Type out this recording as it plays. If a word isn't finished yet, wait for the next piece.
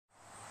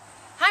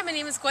my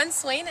name is Gwen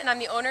Swain and I'm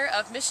the owner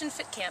of Mission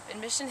Fit Camp in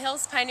Mission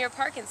Hills Pioneer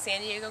Park in San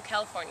Diego,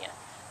 California.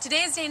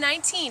 Today is day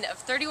 19 of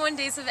 31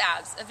 Days of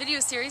Abs, a video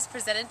series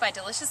presented by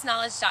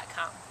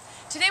DeliciousKnowledge.com.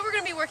 Today we're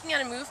going to be working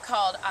on a move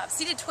called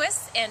seated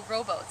twists and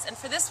rowboats, and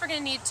for this we're going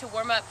to need to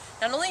warm up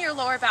not only your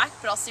lower back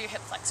but also your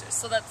hip flexors.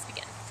 So let's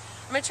begin.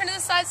 I'm going to turn to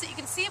the side so that you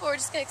can see, but we're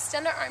just going to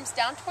extend our arms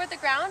down toward the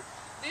ground,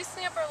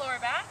 loosening up our lower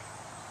back,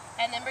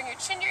 and then bring your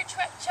chin to your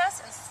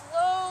chest and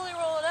slowly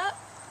roll it up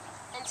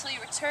until you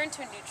return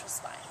to a neutral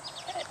spine.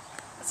 Good.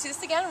 Let's do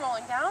this again,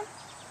 rolling down.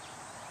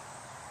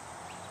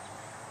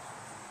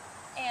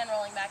 And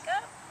rolling back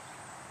up.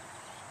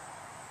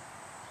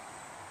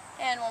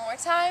 And one more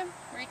time,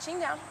 reaching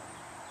down.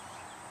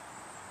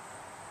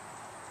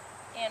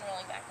 And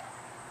rolling back up.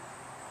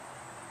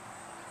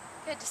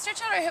 Good. To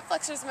stretch out our hip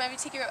flexors, maybe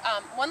take your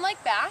one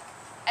leg back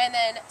and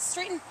then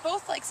straighten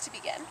both legs to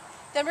begin.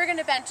 Then we're going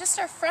to bend just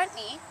our front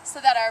knee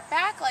so that our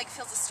back leg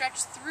feels a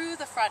stretch through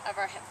the front of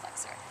our hip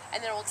flexor.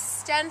 And then we'll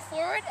extend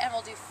forward and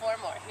we'll do 4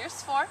 more.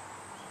 Here's 4.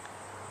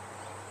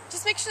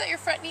 Just make sure that your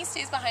front knee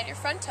stays behind your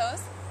front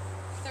toes.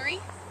 3.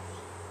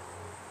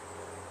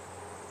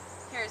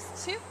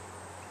 Here's 2.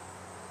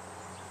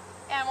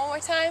 And one more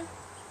time.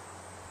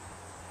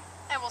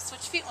 And we'll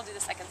switch feet. We'll do the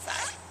second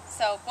side.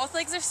 So both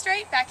legs are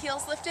straight, back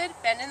heel's lifted,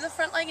 bend in the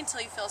front leg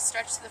until you feel a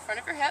stretch to the front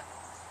of your hip.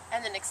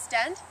 And then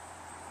extend.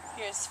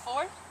 Here's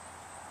 4.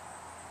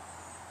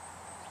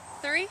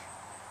 3.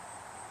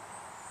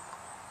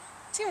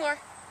 2 more.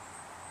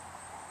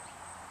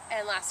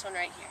 And last one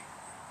right here.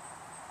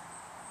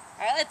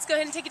 Alright, let's go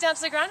ahead and take it down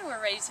to the ground and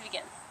we're ready to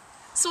begin.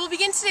 So we'll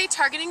begin today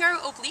targeting our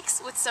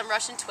obliques with some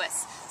Russian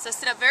twists. So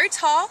sit up very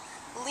tall,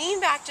 lean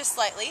back just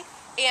slightly,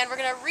 and we're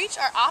going to reach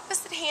our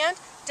opposite hand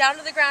down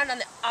to the ground on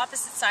the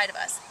opposite side of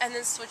us, and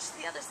then switch to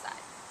the other side.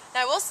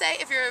 Now I will say,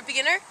 if you're a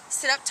beginner,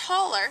 sit up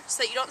taller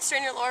so that you don't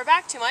strain your lower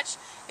back too much.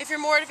 If you're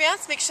more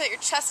advanced, make sure that your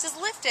chest is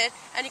lifted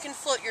and you can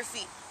float your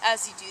feet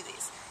as you do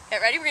these.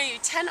 Get ready? We're going to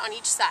do 10 on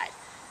each side.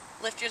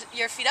 Lift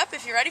your feet up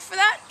if you're ready for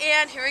that,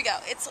 and here we go.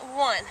 It's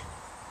 1,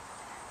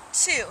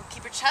 2,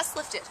 keep your chest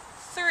lifted,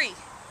 3,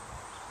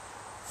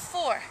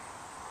 4,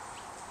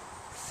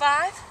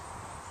 5,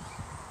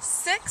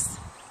 6,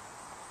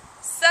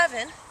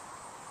 7,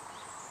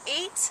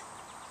 8,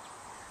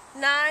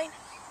 9,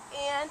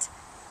 and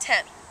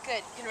 10.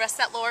 Good. You can rest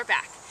that lower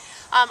back.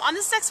 On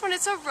this next one,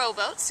 it's a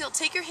rowboat, so you'll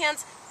take your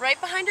hands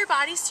right behind your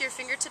body so your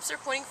fingertips are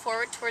pointing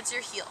forward towards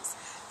your heels.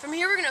 From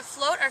here, we're going to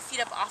float our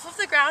feet up off of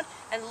the ground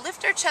and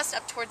lift our chest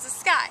up towards the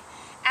sky.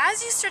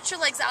 As you stretch your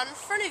legs out in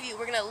front of you,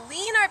 we're going to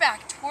lean our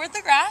back toward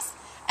the grass,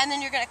 and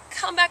then you're going to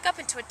come back up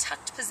into a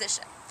tucked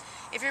position.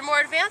 If you're more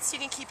advanced, you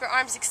can keep your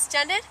arms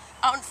extended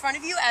out in front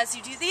of you as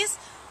you do these,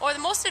 or the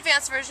most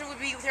advanced version would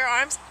be with your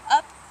arms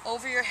up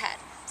over your head.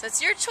 So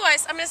it's your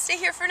choice. I'm going to stay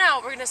here for now.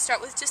 We're going to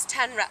start with just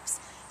 10 reps.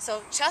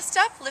 So chest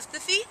up, lift the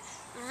feet,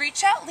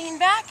 reach out, lean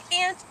back,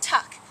 and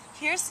tuck.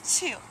 Here's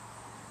 2,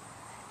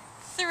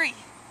 3,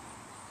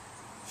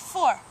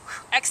 4.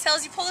 Exhale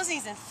as you pull those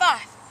knees in.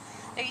 5.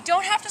 Now you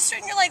don't have to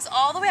straighten your legs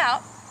all the way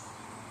out.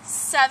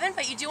 7,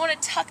 but you do want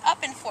to tuck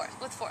up and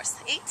forth with force.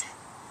 8,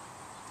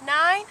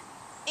 9,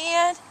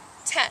 and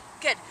 10.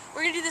 Good.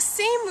 We're going to do the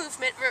same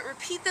movement, but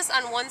repeat this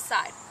on one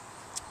side.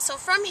 So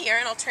from here,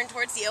 and I'll turn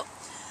towards you,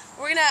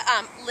 we're going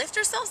to lift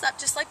ourselves up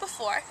just like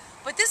before,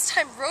 but this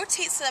time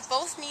rotate so that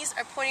both knees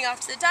are pointing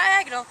off to the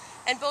diagonal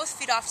and both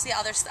feet off to the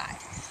other side.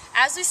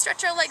 As we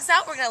stretch our legs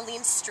out, we're going to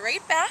lean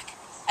straight back,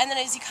 and then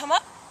as you come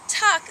up,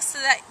 tuck so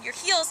that your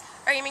heels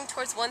are aiming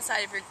towards one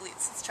side of your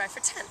glutes. Let's try for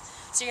 10.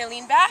 So you're going to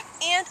lean back,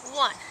 and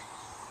 1,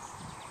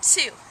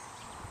 2,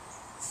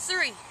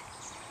 3,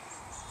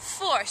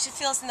 4. Should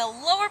feel this in the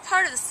lower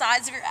part of the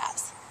sides of your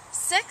abs.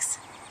 6,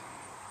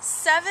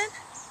 7,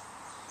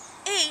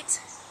 8,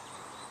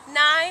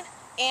 9,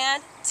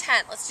 and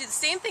 10. Let's do the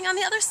same thing on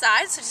the other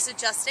side, so just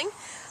adjusting.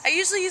 I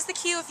usually use the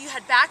cue if you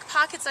had back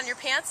pockets on your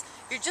pants,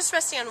 you're just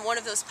resting on one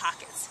of those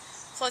pockets.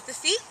 Float the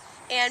feet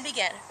and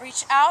begin.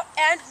 Reach out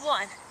and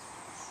 1,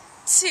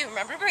 2,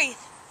 remember to breathe,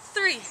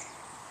 3,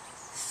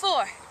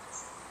 4,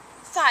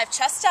 5,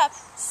 chest up,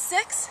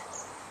 6,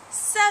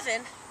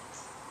 7,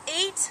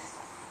 8,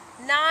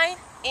 9,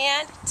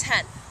 and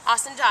 10.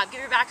 Awesome job.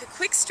 Give your back a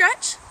quick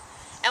stretch,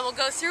 and we'll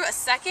go through a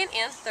second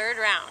and third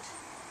round.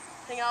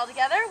 Putting it all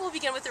together, we'll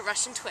begin with the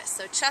Russian twist.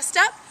 So chest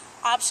up,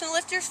 option to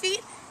lift your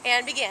feet,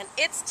 and begin.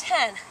 It's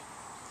 10,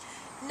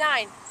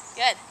 9,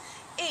 good,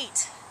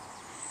 8,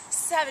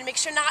 7, make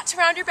sure not to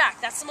round your back,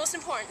 that's the most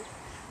important.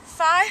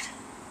 5,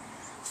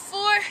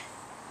 4,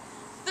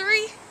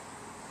 3,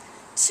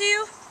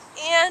 2,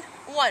 and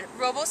 1.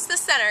 Rowboats to the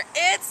center.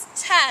 It's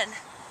 10,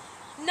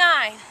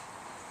 9,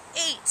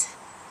 8,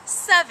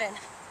 7,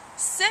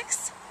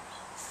 6,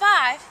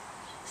 5,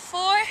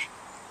 4,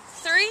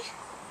 3,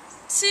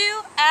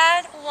 2,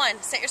 and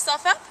 1. Set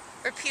yourself up.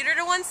 Repeat her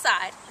to one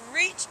side.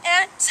 Reach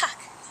and tuck.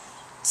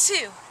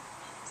 2,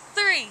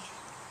 3,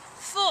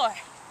 4,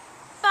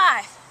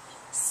 5,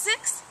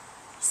 6,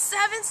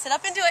 7. Sit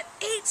up and do it.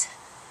 8,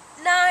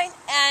 9,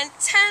 and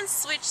 10.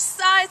 Switch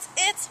sides.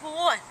 It's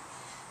 1,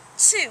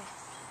 2,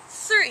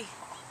 3,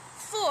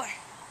 4,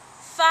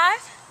 5,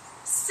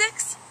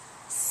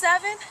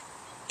 7,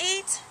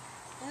 8,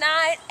 9,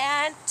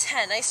 and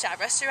 10. Nice job.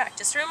 Rest your back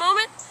just for a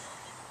moment.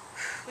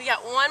 We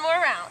got one more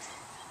round.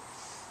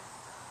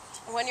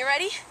 When you're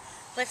ready,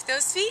 lift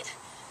those feet,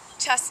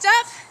 chest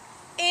up,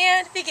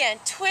 and begin.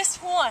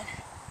 Twist 1,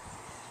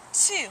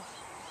 2,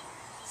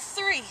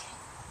 3,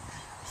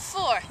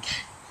 4,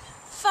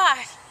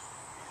 5,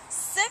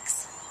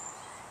 6,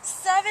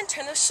 7.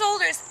 Turn those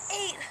shoulders.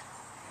 8,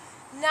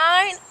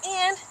 9,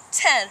 and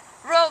 10.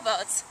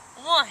 Rowboats.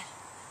 1,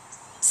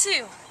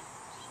 2,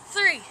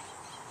 3,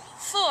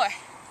 4,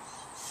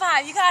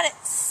 5. You got it.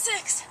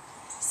 6,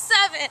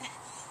 7,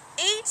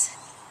 8,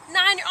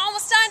 9. You're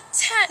almost done.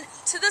 10.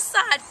 To the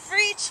side for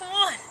each.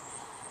 1,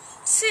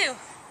 2,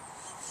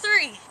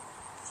 3,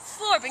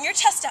 4. Bring your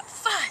chest up.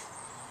 5,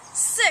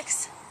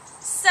 6,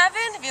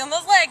 7. Feel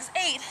those legs.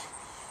 8,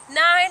 9,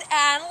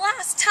 and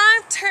last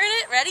time. Turn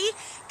it. Ready?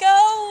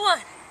 Go. 1,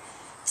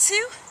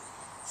 2,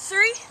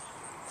 3,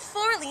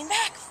 4. Lean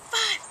back.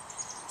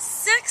 5,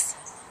 6,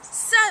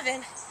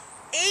 7,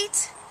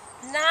 8,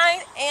 9,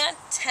 and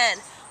 10.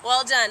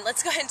 Well done.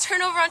 Let's go ahead and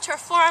turn over onto our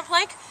forearm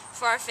plank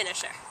for our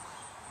finisher.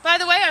 By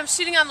the way, I'm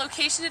shooting on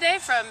location today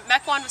from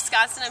Mequon,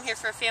 Wisconsin. I'm here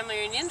for a family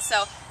reunion,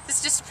 so this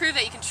is just to prove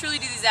that you can truly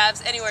do these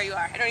abs anywhere you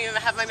are. I don't even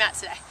have my mat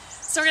today.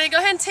 So we're going to go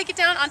ahead and take it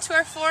down onto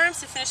our forearms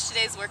to finish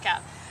today's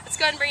workout. Let's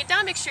go ahead and bring it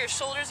down. Make sure your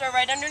shoulders are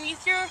right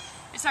underneath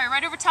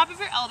right over top of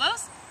your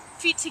elbows.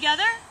 Feet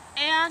together,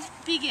 and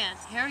begin.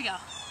 Here we go.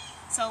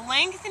 So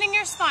lengthening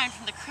your spine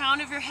from the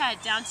crown of your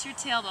head down to your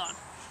tailbone.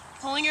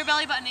 Pulling your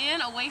belly button in,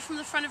 away from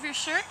the front of your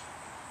shirt.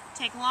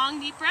 Take long,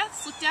 deep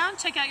breaths. Look down,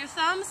 check out your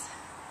thumbs,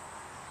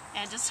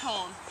 and just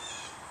hold.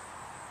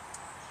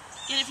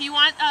 And if you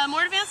want a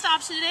more advanced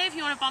option today, if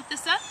you want to bump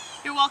this up,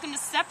 you're welcome to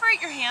separate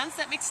your hands.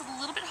 That makes it a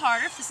little bit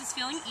harder if this is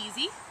feeling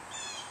easy.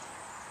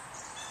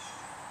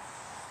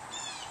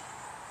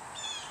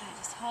 Okay,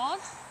 just hold.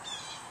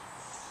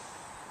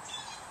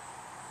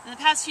 In the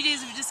past few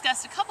days, we've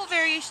discussed a couple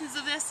variations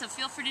of this, so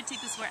feel free to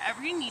take this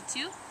wherever you need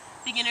to.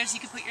 Beginners, you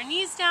can put your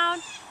knees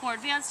down. More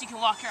advanced, you can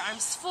walk your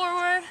arms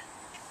forward.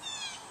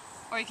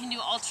 Or you can do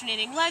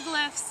alternating leg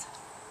lifts.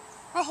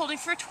 We're holding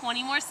for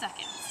 20 more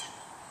seconds.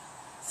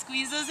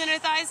 Squeeze those inner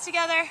thighs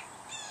together.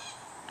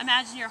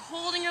 Imagine you're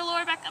holding your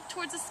lower back up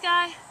towards the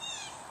sky.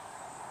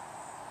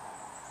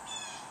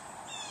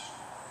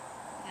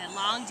 And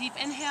long, deep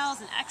inhales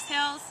and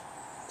exhales.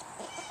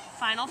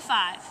 Final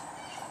 5,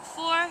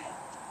 4,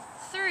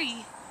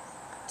 3,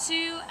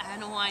 2,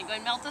 and 1. Go ahead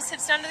and melt those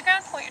hips down to the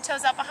ground. Point your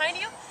toes out behind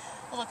you.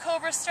 A little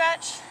cobra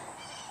stretch.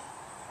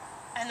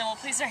 And then we'll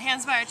place our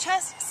hands by our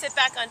chest. Sit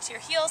back onto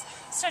your heels,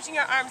 stretching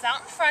your arms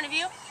out in front of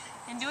you,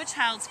 and do a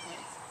child's pose.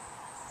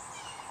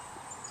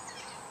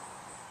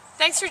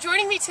 Thanks for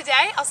joining me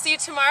today. I'll see you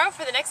tomorrow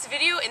for the next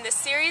video in this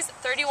series,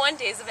 31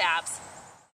 Days of Abs.